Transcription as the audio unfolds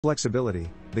Flexibility,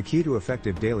 the key to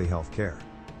effective daily health care.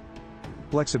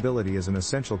 Flexibility is an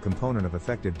essential component of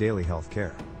effective daily health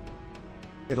care.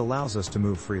 It allows us to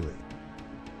move freely,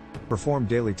 perform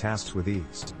daily tasks with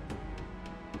ease,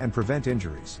 and prevent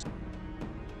injuries.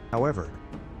 However,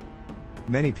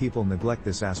 many people neglect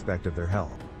this aspect of their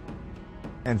health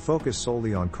and focus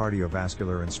solely on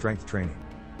cardiovascular and strength training.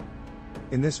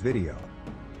 In this video,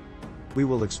 we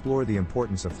will explore the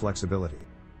importance of flexibility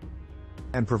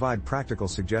and provide practical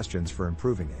suggestions for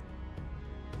improving it.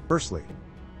 Firstly,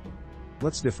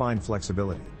 let's define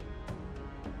flexibility.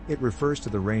 It refers to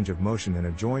the range of motion in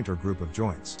a joint or group of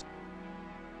joints.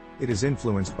 It is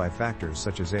influenced by factors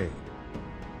such as age,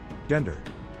 gender,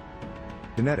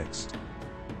 genetics,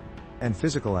 and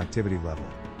physical activity level.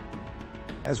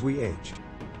 As we age,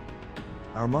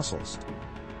 our muscles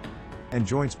and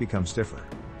joints become stiffer,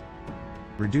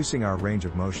 reducing our range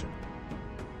of motion.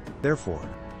 Therefore,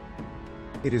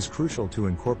 it is crucial to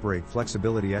incorporate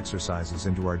flexibility exercises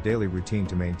into our daily routine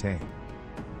to maintain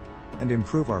and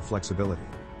improve our flexibility.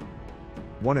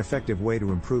 One effective way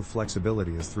to improve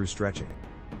flexibility is through stretching.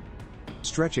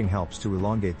 Stretching helps to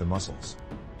elongate the muscles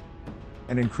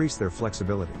and increase their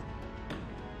flexibility.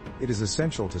 It is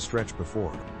essential to stretch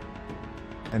before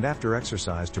and after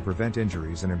exercise to prevent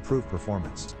injuries and improve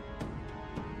performance.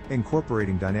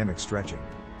 Incorporating dynamic stretching,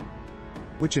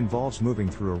 which involves moving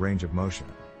through a range of motion,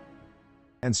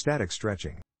 and static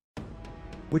stretching,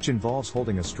 which involves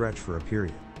holding a stretch for a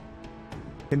period,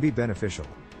 can be beneficial.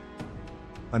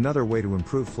 Another way to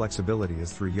improve flexibility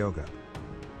is through yoga.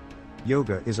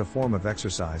 Yoga is a form of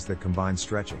exercise that combines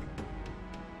stretching,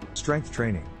 strength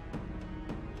training,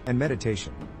 and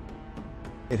meditation.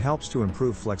 It helps to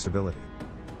improve flexibility,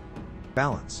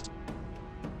 balance,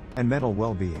 and mental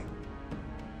well-being.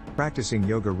 Practicing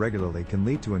yoga regularly can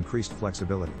lead to increased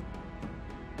flexibility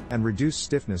and reduce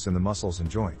stiffness in the muscles and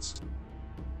joints.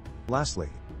 Lastly,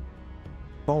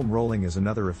 foam rolling is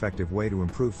another effective way to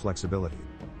improve flexibility.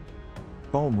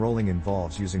 Foam rolling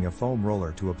involves using a foam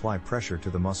roller to apply pressure to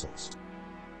the muscles,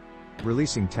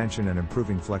 releasing tension and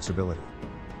improving flexibility.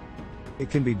 It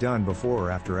can be done before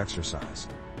or after exercise,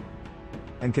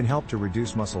 and can help to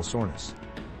reduce muscle soreness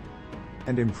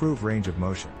and improve range of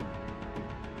motion.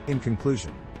 In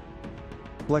conclusion,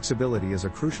 flexibility is a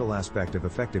crucial aspect of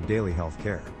effective daily health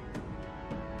care.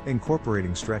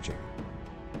 Incorporating stretching,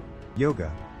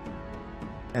 yoga,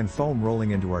 and foam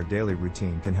rolling into our daily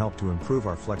routine can help to improve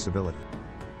our flexibility,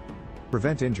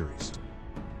 prevent injuries,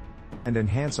 and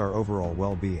enhance our overall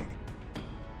well-being.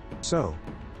 So,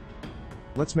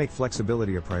 let's make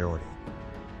flexibility a priority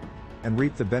and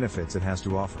reap the benefits it has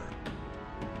to offer.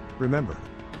 Remember,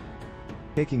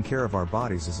 taking care of our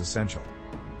bodies is essential,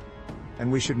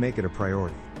 and we should make it a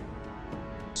priority.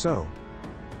 So,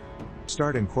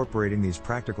 start incorporating these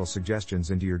practical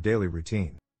suggestions into your daily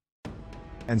routine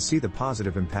and see the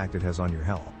positive impact it has on your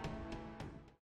health.